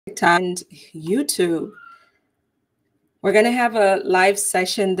and YouTube. We're going to have a live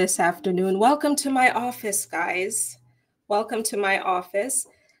session this afternoon. Welcome to my office, guys. Welcome to my office.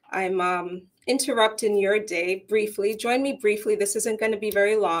 I'm interrupting your day briefly. Join me briefly. This isn't going to be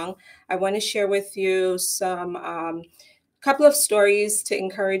very long. I want to share with you some couple of stories to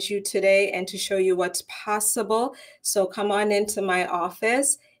encourage you today and to show you what's possible. So come on into my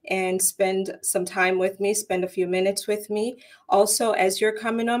office and spend some time with me, spend a few minutes with me. Also, as you're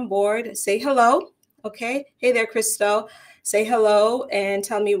coming on board, say hello, okay? Hey there, Christo. Say hello and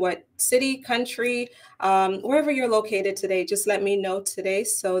tell me what city, country, wherever you're located today, just let me know today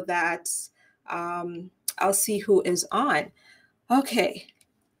so that I'll see who is on. Okay.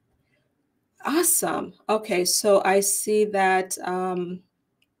 Awesome. Okay, so I see that,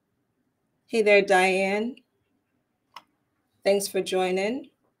 hey there, Diane. Thanks for joining.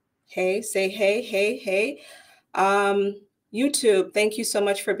 Hey, say hey, hey, hey. YouTube, thank you so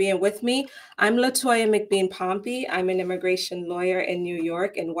much for being with me. I'm Latoya McBean-Pompey. I'm an immigration lawyer in New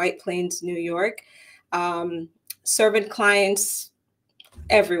York, in White Plains, New York, serving clients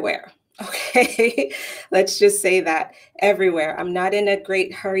everywhere. Okay, let's just say that everywhere. I'm not in a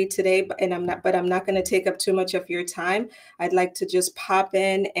great hurry today, but I'm not going to take up too much of your time. I'd like to just pop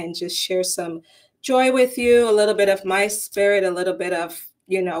in and just share some joy with you, a little bit of my spirit, a little bit of,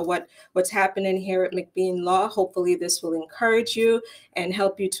 you know, what's happening here at McBean Law. Hopefully this will encourage you and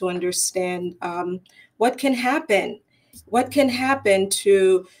help you to understand what can happen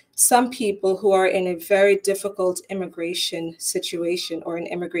to some people who are in a very difficult immigration situation or have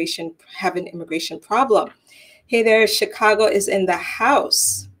an immigration problem. Hey there, Chicago is in the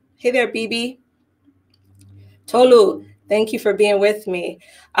house. Hey there, BB. Tolu, thank you for being with me.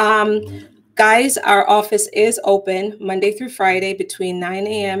 Guys, our office is open Monday through Friday between 9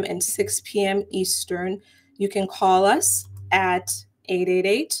 a.m. and 6 p.m. Eastern. You can call us at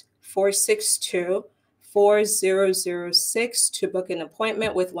 888-462-4006 to book an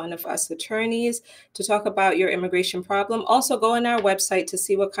appointment with one of us attorneys to talk about your immigration problem. Also, go on our website to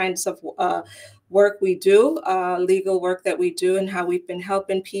see what kinds of work we do, legal work that we do, and how we've been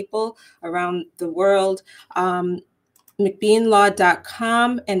helping people around the world.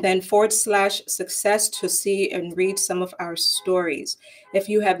 McBeanLaw.com and then /success to see and read some of our stories. If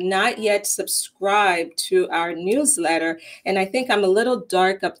you have not yet subscribed to our newsletter, and I think I'm a little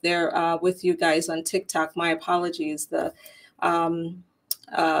dark up there with you guys on TikTok, my apologies. But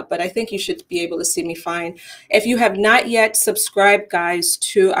I think you should be able to see me fine. If you have not yet subscribed, guys,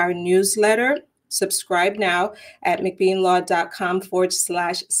 to our newsletter, subscribe now at McBeanLaw.com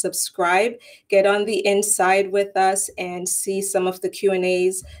 /subscribe. Get on the inside with us and see some of the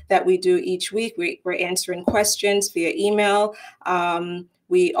Q&As that we do each week. We're answering questions via email.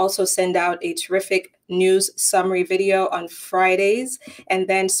 We also send out a terrific news summary video on Fridays. And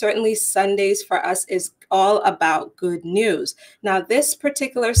then certainly Sundays for us is all about good news. Now, this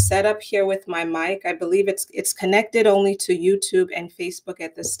particular setup here with my mic, I believe it's connected only to YouTube and Facebook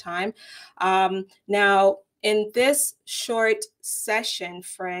at this time. Now, in this short session,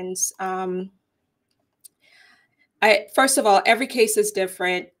 friends, first of all, every case is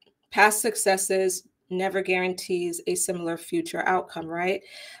different. Past successes never guarantees a similar future outcome, right?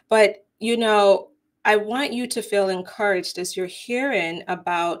 But, you know, I want you to feel encouraged as you're hearing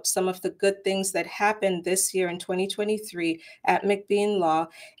about some of the good things that happened this year in 2023 at McBean Law,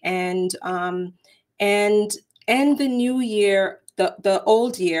 and the new year, the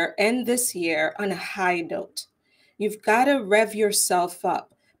old year, and this year on a high note. You've got to rev yourself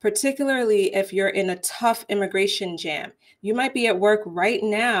up, particularly if you're in a tough immigration jam. You might be at work right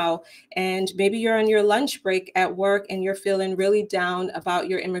now, and maybe you're on your lunch break at work and you're feeling really down about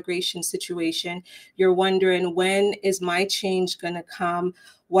your immigration situation. You're wondering, when is my change going to come?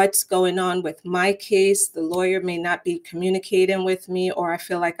 What's going on with my case? The lawyer may not be communicating with me, or I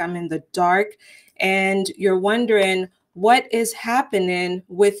feel like I'm in the dark. And you're wondering what is happening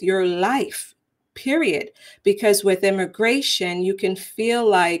with your life, period. Because with immigration, you can feel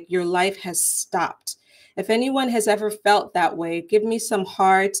like your life has stopped. If anyone has ever felt that way, give me some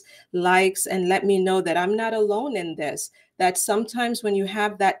hearts, likes, and let me know that I'm not alone in this. That sometimes when you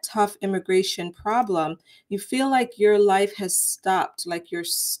have that tough immigration problem, you feel like your life has stopped, like you're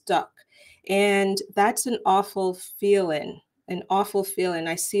stuck. And that's an awful feeling, an awful feeling.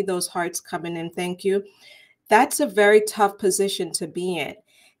 I see those hearts coming in. Thank you. That's a very tough position to be in.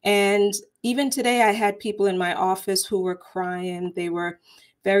 And even today, I had people in my office who were crying. They were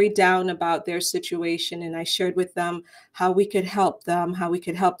very down about their situation. And I shared with them how we could help them,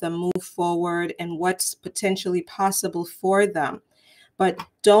 move forward, and what's potentially possible for them. But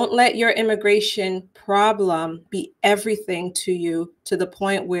don't let your immigration problem be everything to you to the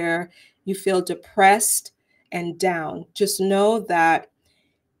point where you feel depressed and down. Just know that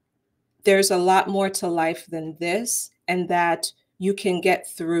there's a lot more to life than this, and that you can get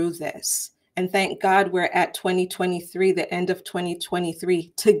through this. And thank God we're at 2023, the end of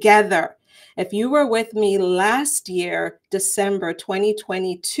 2023, together. If you were with me last year, December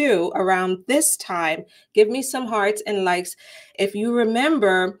 2022, around this time, give me some hearts and likes. If you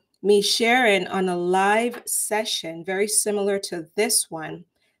remember me sharing on a live session, very similar to this one,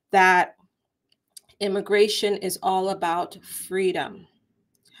 that immigration is all about freedom.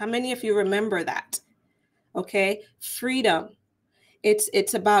 How many of you remember that? Okay, freedom.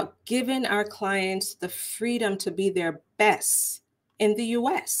 It's about giving our clients the freedom to be their best in the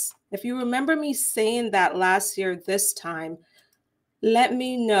US. If you remember me saying that last year, this time, let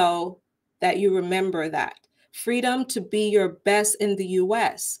me know that you remember that. Freedom to be your best in the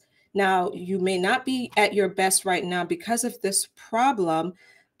US. Now, you may not be at your best right now because of this problem,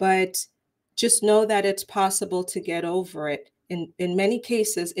 but just know that it's possible to get over it. In many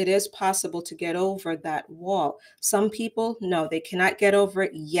cases, it is possible to get over that wall. Some people, no, they cannot get over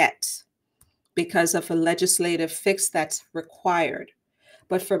it yet because of a legislative fix that's required.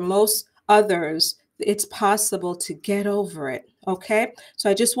 But for most others, it's possible to get over it. Okay. So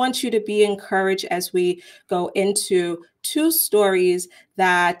I just want you to be encouraged as we go into two stories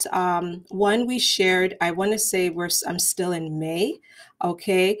that one we shared. I want to say I'm still in May.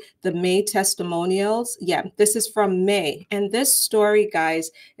 Okay. The May testimonials. Yeah, this is from May. And this story,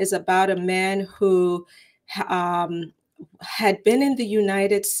 guys, is about a man who had been in the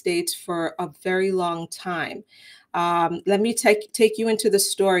United States for a very long time. Let me take you into the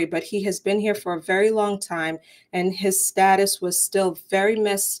story, but he has been here for a very long time, and his status was still very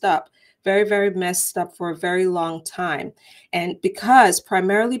messed up, very, very messed up for a very long time. And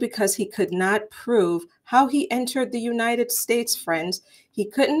primarily because he could not prove how he entered the United States, friends. He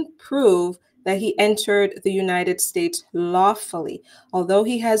couldn't prove that he entered the United States lawfully. Although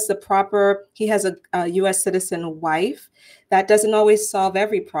he has a US citizen wife, that doesn't always solve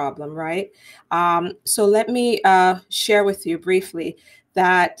every problem, right? So let me share with you briefly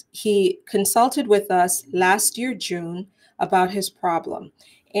that he consulted with us last year, June, about his problem.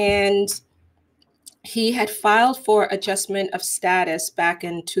 And he had filed for adjustment of status back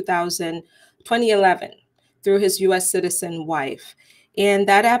in 2011 through his US citizen wife. And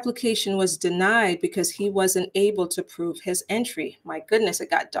that application was denied because he wasn't able to prove his entry. My goodness, it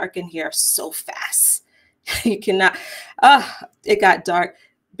got dark in here so fast. You cannot, it got dark.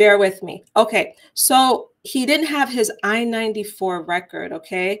 Bear with me. Okay, so he didn't have his I-94 record,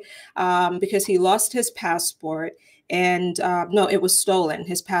 okay, because he lost his passport. And no, it was stolen.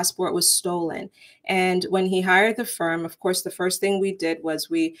 His passport was stolen. And when he hired the firm, of course, the first thing we did was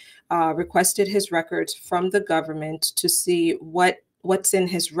we requested his records from the government to see what's in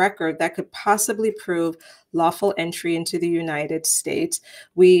his record that could possibly prove lawful entry into the United States.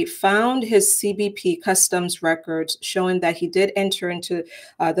 We found his CBP customs records showing that he did enter into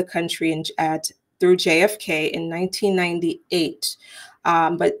the country through JFK in 1998.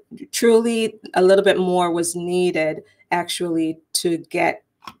 But truly a little bit more was needed actually to get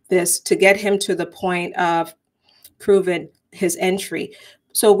him to the point of proving his entry.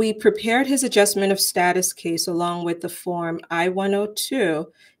 So we prepared his adjustment of status case along with the form I-102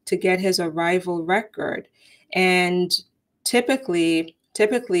 to get his arrival record. And typically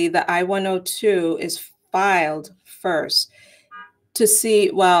the I-102 is filed first to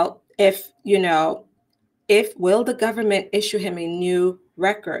see, well, if will the government issue him a new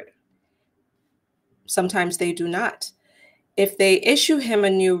record? Sometimes they do not. If they issue him a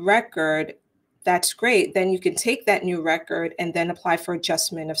new record, that's great. Then you can take that new record and then apply for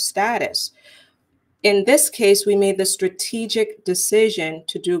adjustment of status. In this case, we made the strategic decision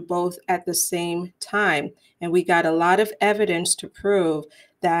to do both at the same time. And we got a lot of evidence to prove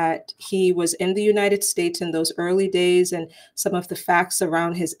that he was in the United States in those early days, and some of the facts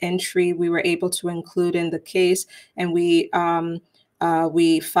around his entry we were able to include in the case. And we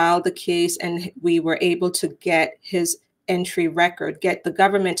filed the case, and we were able to get his entry record, get the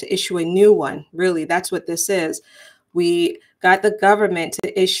government to issue a new one. Really, that's what this is. We got the government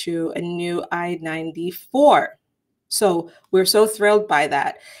to issue a new I-94. So we're so thrilled by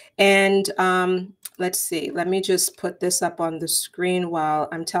that. And let's see, let me just put this up on the screen while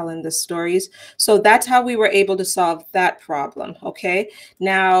I'm telling the stories. So that's how we were able to solve that problem. Okay.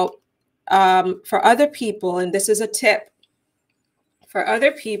 Now, for other people, and this is a tip, for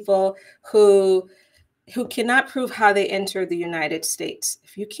other people who who cannot prove how they entered the United States.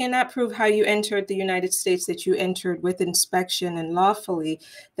 If you cannot prove how you entered the United States, that you entered with inspection and lawfully,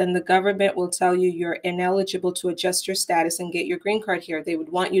 then the government will tell you you're ineligible to adjust your status and get your green card here. They would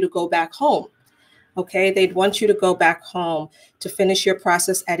want you to go back home. Okay, they'd want you to go back home to finish your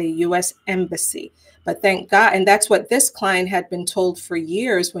process at a US embassy. But thank God, and that's what this client had been told for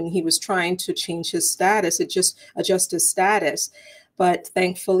years when he was trying to change his status, adjust his status. But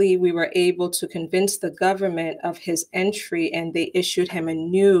thankfully, we were able to convince the government of his entry, and they issued him a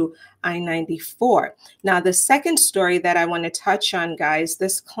new I-94. Now, the second story that I want to touch on, guys,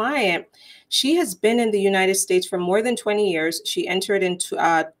 this client, she has been in the United States for more than 20 years. She entered in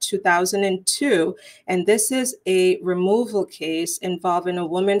 2002, and this is a removal case involving a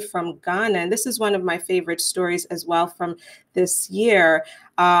woman from Ghana. And this is one of my favorite stories as well from this year.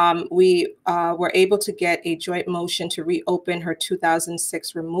 We were able to get a joint motion to reopen her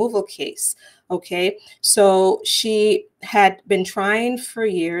 2006 removal case. Okay, so she had been trying for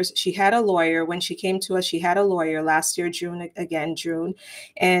years. She had a lawyer. When she came to us, she had a lawyer last year, June,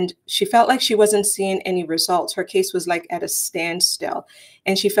 and she felt like she wasn't seeing any results. Her case was like at a standstill,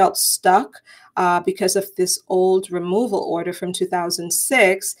 and she felt stuck because of this old removal order from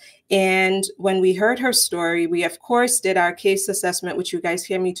 2006. And when we heard her story, we of course did our case assessment, which you guys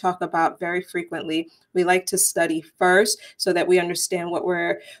hear me talk about very frequently. We like to study first so that we understand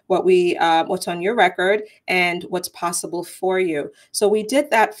what's on your record and what's possible for you. So we did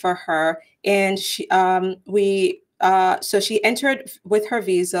that for her, and so she entered with her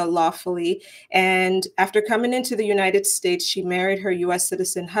visa lawfully. And after coming into the United States, she married her U.S.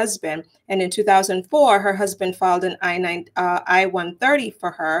 citizen husband. And in 2004, her husband filed an I-130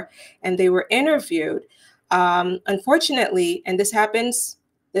 for her, and they were interviewed. Unfortunately, and this happens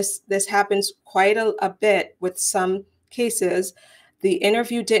quite a bit with some cases, the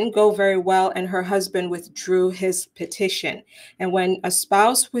interview didn't go very well, and her husband withdrew his petition. And when a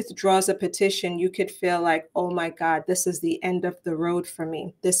spouse withdraws a petition, you could feel like, oh my God, this is the end of the road for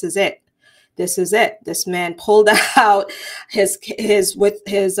me. This is it. This is it. This man pulled out his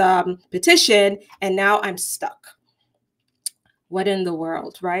petition, and now I'm stuck. What in the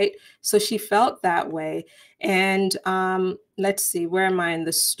world, right? So she felt that way. And let's see, where am I in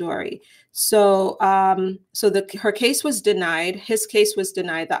the story? So her case was denied. His case was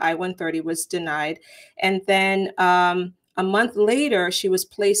denied. The I-130 was denied. And then a month later, she was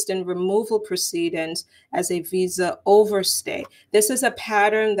placed in removal proceedings as a visa overstay. This is a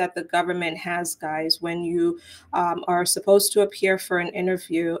pattern that the government has, guys. When you are supposed to appear for an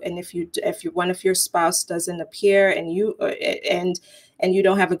interview, and if one of your spouse doesn't appear, and you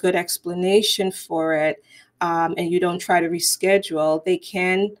don't have a good explanation for it, and you don't try to reschedule, they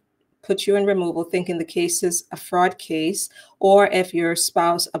can put you in removal thinking the case is a fraud case, or if your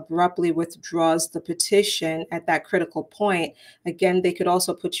spouse abruptly withdraws the petition at that critical point, again, they could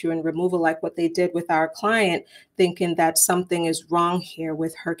also put you in removal, like what they did with our client, thinking that something is wrong here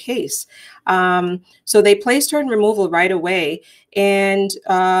with her case. So they placed her in removal right away. And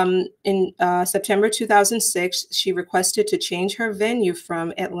in September 2006, she requested to change her venue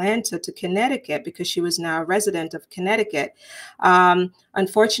from Atlanta to Connecticut because she was now a resident of Connecticut.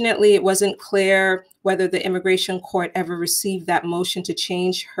 Unfortunately, it wasn't clear whether the immigration court ever received that motion to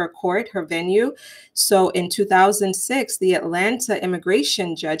change her venue. So in 2006, the Atlanta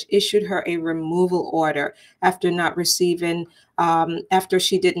immigration judge issued her a removal order after not receiving, after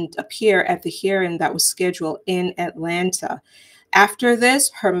she didn't appear at the hearing that was scheduled in Atlanta. After this,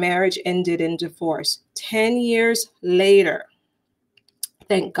 her marriage ended in divorce. 10 years later,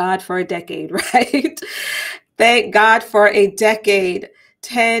 thank God for a decade, right? Thank God for a decade.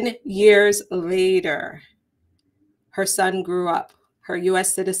 10 years later, her son grew up. Her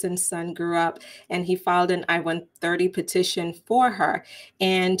U.S. citizen son grew up, and he filed an I-130 petition for her,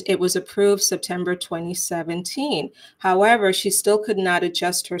 and it was approved September 2017. However, she still could not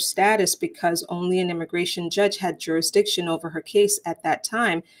adjust her status because only an immigration judge had jurisdiction over her case at that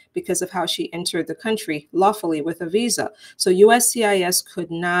time because of how she entered the country lawfully with a visa. So USCIS could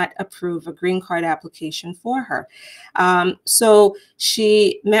not approve a green card application for her. So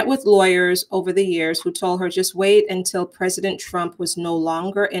she met with lawyers over the years who told her just wait until President Trump was no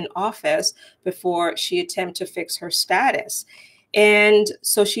longer in office before she attempted to fix her status. And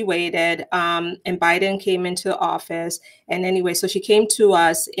so she waited, and Biden came into office. And anyway, so she came to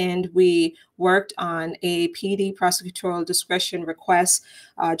us, and we worked on a PD, prosecutorial discretion request,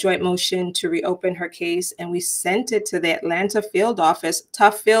 joint motion to reopen her case. And we sent it to the Atlanta field office.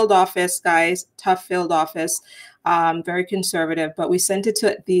 Tough field office, guys, tough field office. very conservative, but we sent it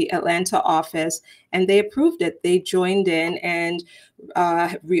to the Atlanta office and they approved it. They joined in and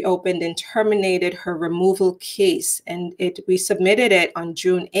reopened and terminated her removal case. And we submitted it on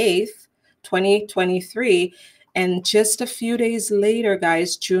June 8th, 2023. And just a few days later,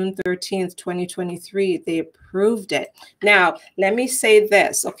 guys, June 13th, 2023, they approved it. Now, let me say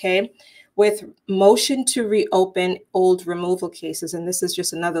this, okay? With motion to reopen old removal cases, and this is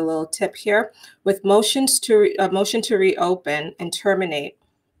just another little tip here, with motion to reopen and terminate,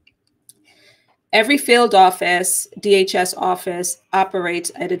 every field office, DHS office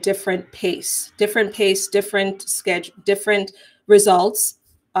operates at a different pace, different schedule, different results.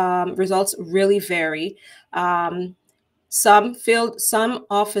 Results really vary. Some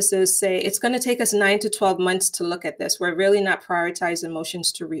offices say it's going to take us 9 to 12 months to look at this. We're really not prioritizing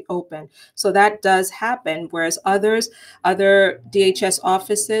motions to reopen. So that does happen. Whereas other DHS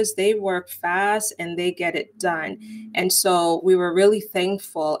offices, they work fast and they get it done. And so we were really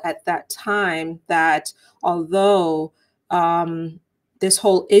thankful at that time that although this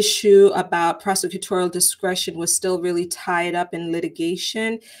whole issue about prosecutorial discretion was still really tied up in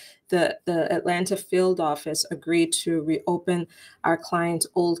litigation, the Atlanta field office agreed to reopen our client's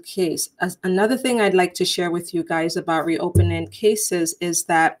old case. Another thing I'd like to share with you guys about reopening cases is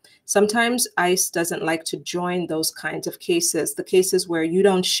that sometimes ICE doesn't like to join those kinds of cases, the cases where you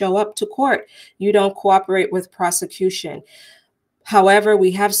don't show up to court, you don't cooperate with prosecution. However,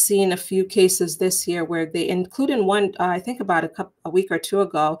 we have seen a few cases this year where they, including one, I think about a week or two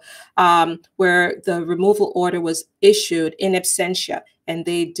ago, where the removal order was issued in absentia, and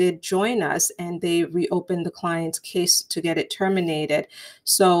they did join us and they reopened the client's case to get it terminated.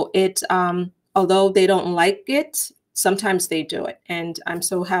 So although they don't like it, sometimes they do it. And I'm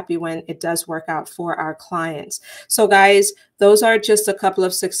so happy when it does work out for our clients. So guys, those are just a couple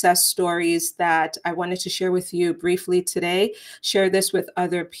of success stories that I wanted to share with you briefly today. Share this with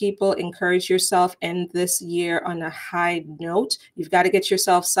other people. Encourage yourself, end this year on a high note. You've got to get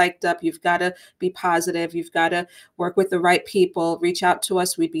yourself psyched up. You've got to be positive. You've got to work with the right people. Reach out to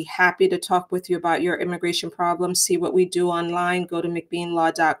us. We'd be happy to talk with you about your immigration problems. See what we do online. Go to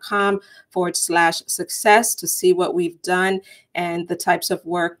mcbeanlaw.com/success to see what we've done and the types of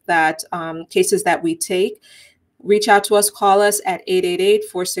work that cases that we take. Reach out to us, call us at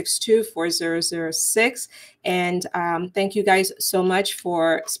 888-462-4006. And thank you guys so much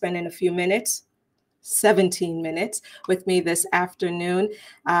for spending a few minutes, 17 minutes with me this afternoon.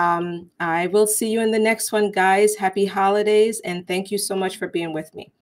 I will see you in the next one, guys. Happy holidays, and thank you so much for being with me.